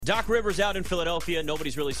Doc Rivers out in Philadelphia.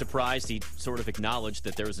 Nobody's really surprised. He sort of acknowledged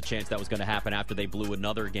that there was a chance that was going to happen after they blew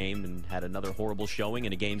another game and had another horrible showing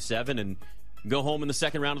in a Game 7 and go home in the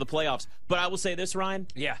second round of the playoffs. But I will say this, Ryan.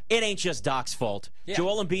 Yeah. It ain't just Doc's fault. Yeah.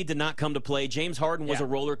 Joel Embiid did not come to play. James Harden was a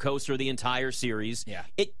roller coaster the entire series. Yeah.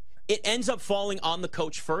 It ends up falling on the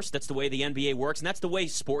coach first. That's the way the NBA works, and that's the way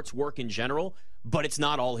sports work in general. But it's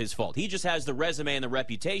not all his fault. He just has the resume and the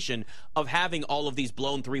reputation of having all of these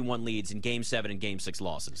blown 3-1 leads in Game 7 and Game 6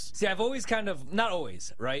 losses. See, I've always not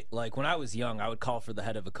always, right? Like, when I was young, I would call for the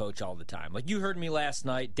head of a coach all the time. Like, you heard me last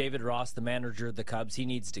night, David Ross, the manager of the Cubs, he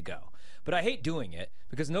needs to go. But I hate doing it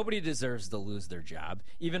because nobody deserves to lose their job.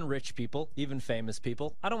 Even rich people, even famous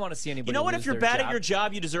people. I don't want to see anybody lose their job. You know what? If you're bad at your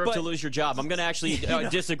job, you deserve to lose your job. I'm going to actually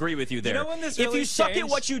disagree with you there. You know when this if really you suck changed? at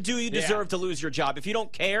what you do, you deserve to lose your job. If you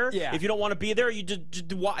don't care, if you don't want to be there, you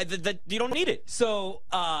don't need it. So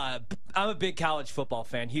I'm a big college football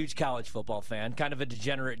fan, huge college football fan, kind of a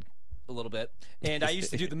degenerate a little bit. And I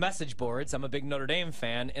used to do the message boards. I'm a big Notre Dame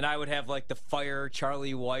fan, and I would have like the Fire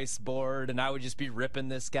Charlie Weiss board, and I would just be ripping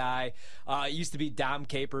this guy. It used to be Dom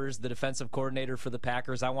Capers, the defensive coordinator for the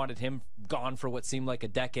Packers. I wanted him gone for what seemed like a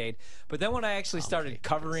decade. But then when I actually started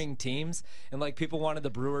covering teams, and like people wanted the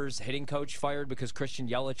Brewers hitting coach fired because Christian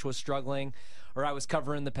Yelich was struggling, or I was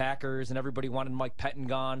covering the Packers and everybody wanted Mike Pettin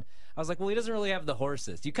gone, I was like, well, he doesn't really have the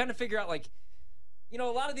horses. You kind of figure out, like, you know,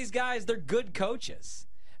 a lot of these guys, they're good coaches.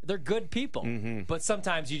 They're good people, but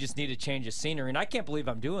sometimes you just need a change of scenery. And I can't believe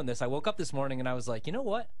I'm doing this. I woke up this morning and I was like, you know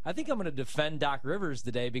what? I think I'm going to defend Doc Rivers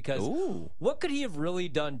today because what could he have really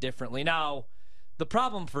done differently? Now, the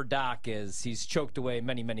problem for Doc is he's choked away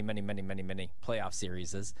many playoff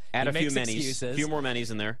series. Add a few minis, a few more minis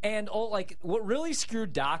in there. And what really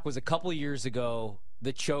screwed Doc was a couple years ago,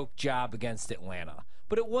 the choke job against Atlanta.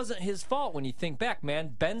 But it wasn't his fault when you think back,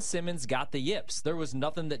 man. Ben Simmons got the yips. There was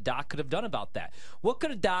nothing that Doc could have done about that. What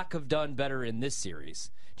could Doc have done better in this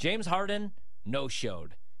series? James Harden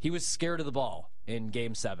no-showed. He was scared of the ball in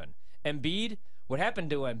Game 7. Embiid, what happened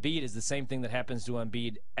to Embiid is the same thing that happens to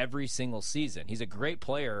Embiid every single season. He's a great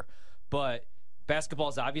player, but basketball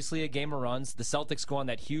is obviously a game of runs. The Celtics go on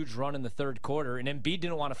that huge run in the third quarter, and Embiid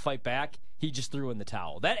didn't want to fight back. He just threw in the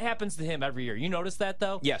towel. That happens to him every year. You notice that,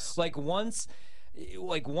 though? Yes.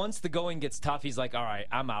 Once the going gets tough, he's like, all right,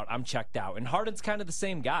 I'm out. I'm checked out. And Harden's kind of the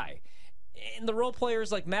same guy. And the role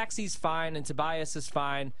players like Maxi's fine and Tobias is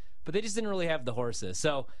fine, but they just didn't really have the horses.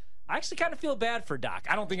 So I actually kind of feel bad for Doc.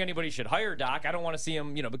 I don't think anybody should hire Doc. I don't want to see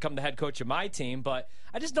him, become the head coach of my team, but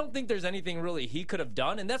I just don't think there's anything really he could have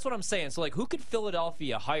done. And that's what I'm saying. So, who could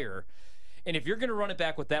Philadelphia hire? And if you're going to run it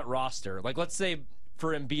back with that roster, let's say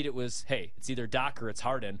for Embiid it was, hey, it's either Doc or it's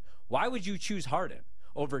Harden. Why would you choose Harden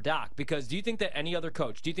over Doc? Because do you think that any other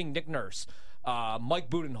coach, do you think Nick Nurse, Mike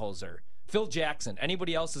Budenholzer, Phil Jackson,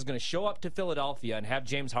 anybody else is going to show up to Philadelphia and have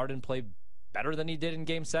James Harden play better than he did in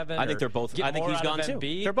Game 7? I think they're both. I think he's gone too.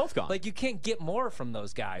 They're both gone. You can't get more from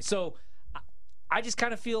those guys. So I just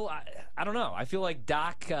kind of feel, I don't know. I feel like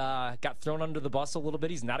Doc got thrown under the bus a little bit.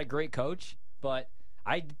 He's not a great coach, but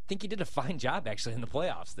I think he did a fine job, actually, in the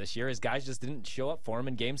playoffs this year. His guys just didn't show up for him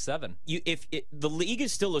in Game 7. The league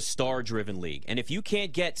is still a star-driven league, and if you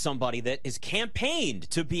can't get somebody that is campaigned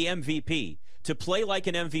to be MVP, to play like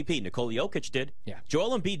an MVP, Nikola Jokic did. Yeah.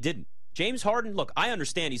 Joel Embiid didn't. James Harden, look, I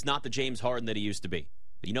understand he's not the James Harden that he used to be.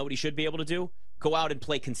 But you know what he should be able to do? Go out and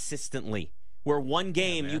play consistently. Where one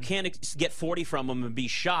game, you can't get 40 from him and be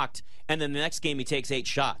shocked, and then the next game he takes 8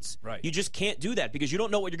 shots. Right. You just can't do that because you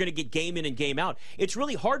don't know what you're going to get game in and game out. It's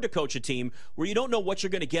really hard to coach a team where you don't know what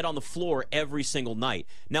you're going to get on the floor every single night.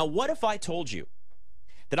 Now, what if I told you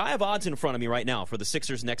that I have odds in front of me right now for the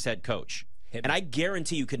Sixers' next head coach, and I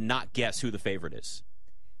guarantee you could not guess who the favorite is?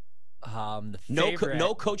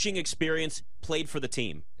 No coaching experience, played for the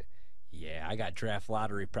team. Yeah, I got draft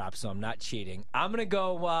lottery props, so I'm not cheating. I'm going to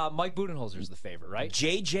go Mike Budenholzer's the favorite, right?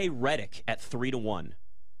 J.J. Redick at 3-1.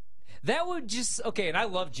 That would just, okay, and I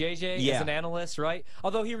love JJ as an analyst, right?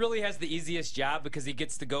 Although he really has the easiest job because he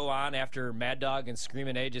gets to go on after Mad Dog and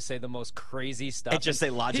Screamin' A just say the most crazy stuff. And just say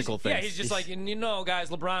logical things. Yeah, he's just like, guys,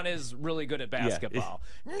 LeBron is really good at basketball.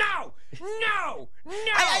 Yeah. No! Hold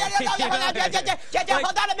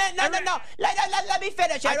on a minute. No. Let me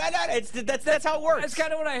finish. That's how it works. That's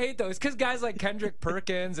kind of what I hate, though. It's because guys like Kendrick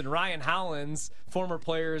Perkins and Ryan Hollins, former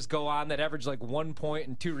players, go on that average 1 point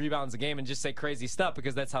and 2 rebounds a game and just say crazy stuff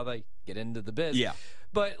because that's how they get into the biz. Yeah.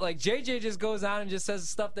 But JJ just goes on and just says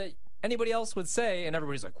stuff that anybody else would say, and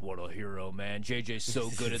everybody's like, "What a hero, man! JJ's so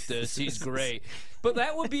good at this. He's great." But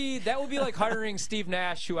that would be like hiring Steve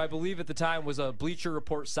Nash, who I believe at the time was a Bleacher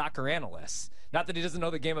Report soccer analyst. Not that he doesn't know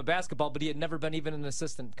the game of basketball, but he had never been even an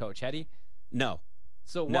assistant coach, had he? No.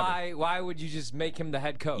 So Never. why would you just make him the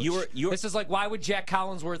head coach? You were- This is like, why would Jack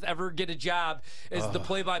Collinsworth ever get a job as the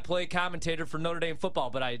play-by-play commentator for Notre Dame football?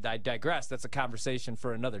 But I digress. That's a conversation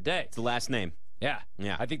for another day. It's the last name. Yeah.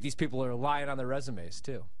 Yeah. I think these people are lying on their resumes,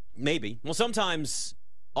 too. Maybe. Well, sometimes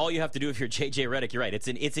all you have to do if you're J.J. Redick, you're right. It's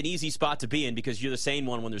an easy spot to be in because you're the sane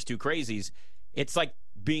one when there's two crazies. It's like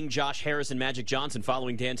being Josh Harris and Magic Johnson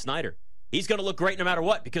following Dan Snyder. He's going to look great no matter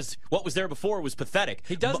what because what was there before was pathetic.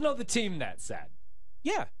 He does know the team that sad.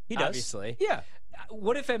 Yeah, he does. Obviously. Yeah.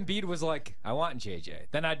 What if Embiid was like, I want JJ?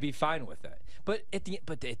 Then I'd be fine with it. But at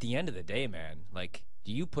the end of the day, man, like,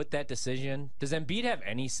 do you put that decision? Does Embiid have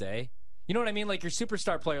any say? You know what I mean? Like your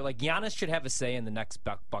superstar player, like Giannis should have a say in the next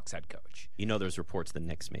Bucks head coach. You know there's reports the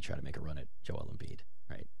Knicks may try to make a run at Joel Embiid,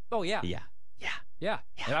 right? Oh, yeah. Yeah.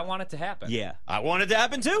 And I want it to happen. Yeah. I want it to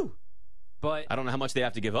happen too. But I don't know how much they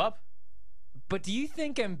have to give up. But do you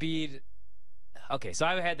think Embiid... Okay, so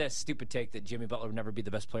I had that stupid take that Jimmy Butler would never be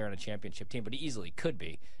the best player on a championship team, but he easily could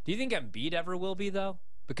be. Do you think Embiid ever will be, though?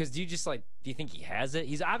 Because do you think he has it?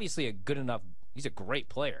 He's obviously he's a great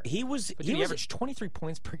player. He averaged 23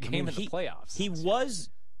 points per game in the playoffs.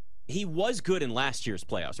 He was good in last year's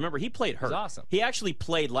playoffs. Remember, he played hurt. He was awesome. He actually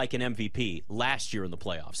played like an MVP last year in the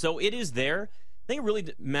playoffs. So it is there. I think it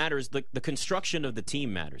really matters. The construction of the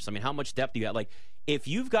team matters. I mean, how much depth do you have? Like, if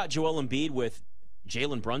you've got Joel Embiid with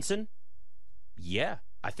Jalen Brunson, yeah,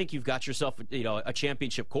 I think you've got yourself, a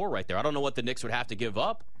championship core right there. I don't know what the Knicks would have to give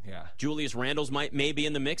up. Yeah. Julius Randle's may be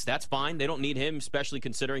in the mix. That's fine. They don't need him, especially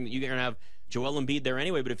considering that you're going to have Joel Embiid there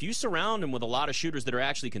anyway. But if you surround him with a lot of shooters that are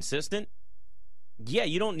actually consistent, yeah,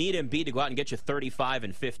 you don't need Embiid to go out and get you 35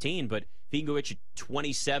 and 15. But if he can go get you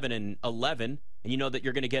 27 and 11, and you know that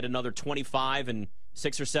you're going to get another 25 and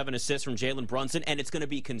 6 or 7 assists from Jalen Brunson, and it's going to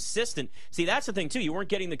be consistent. See, that's the thing, too. You weren't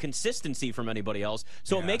getting the consistency from anybody else,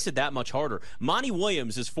 so it makes it that much harder. Monty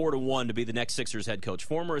Williams is 4-1 to be the next Sixers head coach.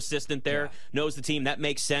 Former assistant there, knows the team. That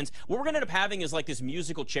makes sense. What we're going to end up having is like this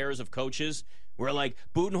musical chairs of coaches where, like,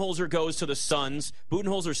 Budenholzer goes to the Suns.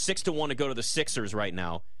 Budenholzer's 6-1 to go to the Sixers right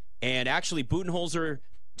now. And actually, Budenholzer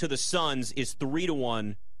to the Suns is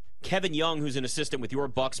 3-1. Kevin Young, who's an assistant with your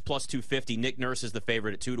Bucks, plus 250. Nick Nurse is the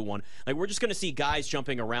favorite at 2-1. Like, we're just going to see guys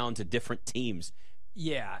jumping around to different teams.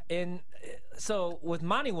 Yeah, and so with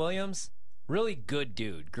Monty Williams, really good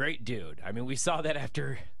dude, great dude. I mean, we saw that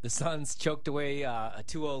after the Suns choked away a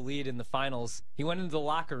 2-0 lead in the finals. He went into the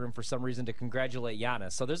locker room for some reason to congratulate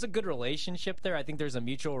Giannis. So there's a good relationship there. I think there's a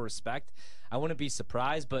mutual respect. I wouldn't be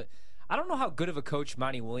surprised, but I don't know how good of a coach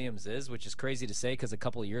Monty Williams is, which is crazy to say because a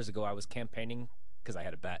couple of years ago I was campaigning because I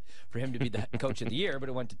had a bet for him to be the coach of the year, but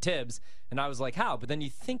it went to Tibbs, and I was like, how? But then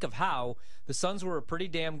you think of how the Suns were a pretty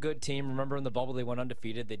damn good team. Remember in the bubble they went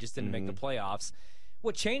undefeated. They just didn't make the playoffs.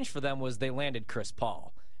 What changed for them was they landed Chris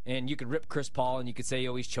Paul. And you could rip Chris Paul, and you could say he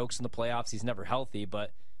always chokes in the playoffs. He's never healthy,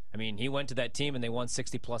 but, I mean, he went to that team, and they won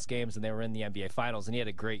 60-plus games, and they were in the NBA Finals, and he had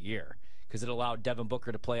a great year because it allowed Devin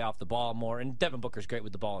Booker to play off the ball more. And Devin Booker's great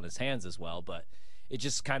with the ball in his hands as well, but it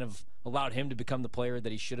just kind of allowed him to become the player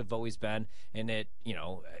that he should have always been. And it,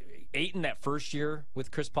 Ayton that first year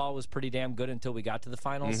with Chris Paul was pretty damn good until we got to the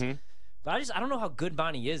finals. But I don't know how good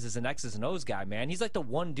Monty is as an X's and O's guy, man. He's like the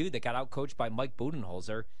one dude that got outcoached by Mike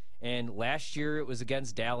Budenholzer. And last year it was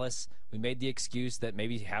against Dallas. We made the excuse that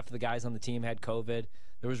maybe half of the guys on the team had COVID.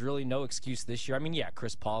 There was really no excuse this year. I mean, yeah,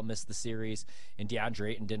 Chris Paul missed the series, and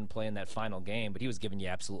DeAndre Ayton didn't play in that final game, but he was giving you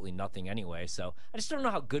absolutely nothing anyway. So I just don't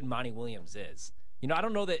know how good Monty Williams is. I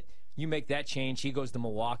don't know that you make that change, he goes to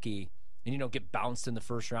Milwaukee, and get bounced in the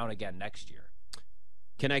first round again next year.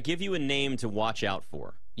 Can I give you a name to watch out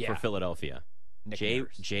for Philadelphia?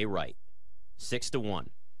 Jay Wright, 6-1.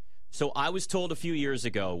 So I was told a few years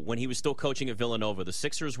ago when he was still coaching at Villanova, the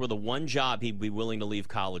Sixers were the one job he'd be willing to leave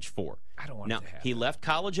college for. I don't want now, it to happen. He left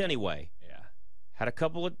college anyway. Yeah. Had a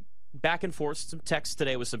couple of back and forth, some texts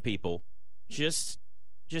today with some people. Just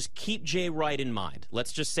keep Jay Wright in mind.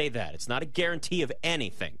 Let's just say that. It's not a guarantee of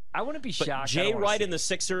anything. I wouldn't be but shocked. Jay Wright and the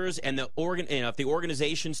Sixers and if the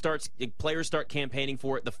organization players start campaigning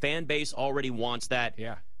for it, the fan base already wants that.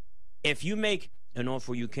 Yeah. If you make an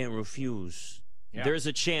offer you can't refuse, there's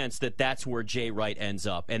a chance that that's where Jay Wright ends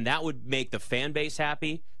up. And that would make the fan base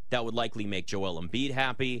happy. That would likely make Joel Embiid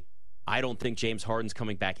happy. I don't think James Harden's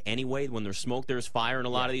coming back anyway. When there's smoke, there's fire in a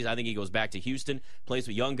lot of these. I think he goes back to Houston, plays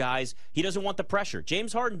with young guys. He doesn't want the pressure.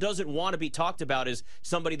 James Harden doesn't want to be talked about as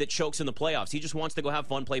somebody that chokes in the playoffs. He just wants to go have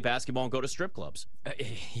fun, play basketball, and go to strip clubs. And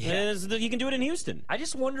he can do it in Houston. I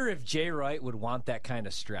just wonder if Jay Wright would want that kind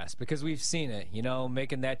of stress because we've seen it,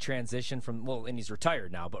 making that transition from, and he's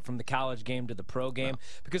retired now, but from the college game to the pro game.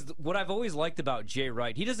 Because what I've always liked about Jay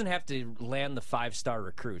Wright, he doesn't have to land the 5-star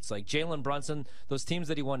recruits. Like Jalen Brunson, those teams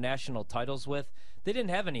that he won national national titles with, they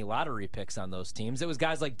didn't have any lottery picks on those teams. It was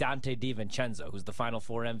guys like Dante DiVincenzo, who's the Final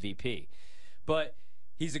Four MVP. But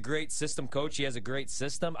he's a great system coach. He has a great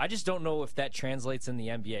system. I just don't know if that translates in the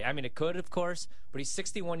NBA. I mean, it could, of course, but he's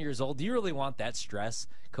 61 years old. Do you really want that stress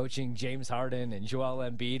coaching James Harden and Joel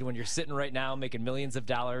Embiid when you're sitting right now making millions of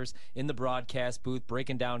dollars in the broadcast booth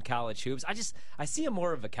breaking down college hoops? I see him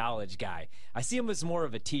more of a college guy. I see him as more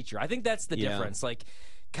of a teacher. I think that's the difference. Like,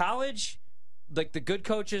 college, like the good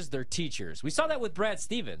coaches, they're teachers. We saw that with Brad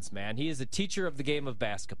Stevens, man. He is a teacher of the game of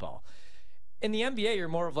basketball. In the NBA, you're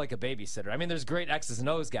more of like a babysitter. I mean, there's great X's and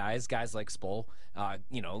O's guys like Spo.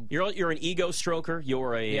 You're an ego stroker.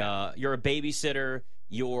 You're a babysitter.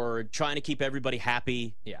 You're trying to keep everybody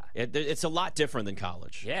happy. Yeah, it's a lot different than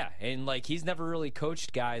college. Yeah, and like he's never really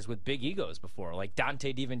coached guys with big egos before. Like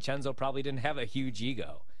Dante DiVincenzo probably didn't have a huge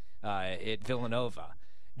ego at Villanova.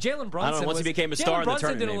 Jalen Brunson. I don't know, once he became a star in the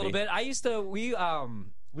tournament, did a little bit.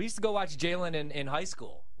 We used to go watch Jalen in high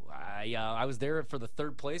school. I was there for the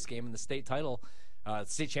third place game in the state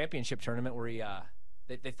championship tournament where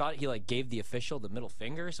they thought he like gave the official the middle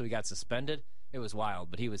finger, so he got suspended. It was wild,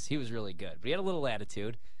 but he was really good. But he had a little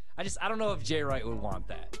attitude. I don't know if Jay Wright would want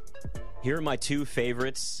that. Here are my two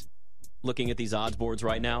favorites looking at these odds boards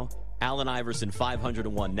right now. Allen Iverson,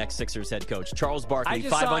 501, next Sixers head coach. Charles Barkley,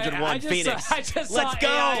 501, Phoenix. I just Let's saw go.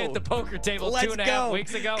 AI at the poker table Let's 2.5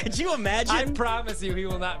 weeks ago. Could you imagine? I promise you he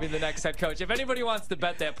will not be the next head coach. If anybody wants to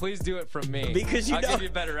bet that, please do it from me. Because I'll give you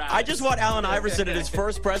better odds. I just want Allen Iverson at his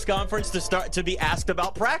first press conference to be asked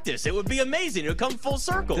about practice. It would be amazing. It would come full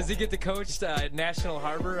circle. Does he get to coach National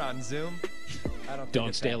Harbor on Zoom? I don't think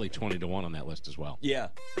Don Staley 20-1 on that list as well. Yeah.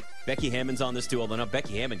 Becky Hammond's on this too, although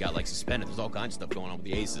Becky Hammond got suspended. There's all kinds of stuff going on with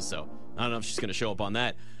the Aces, so I don't know if she's going to show up on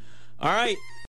that. All right.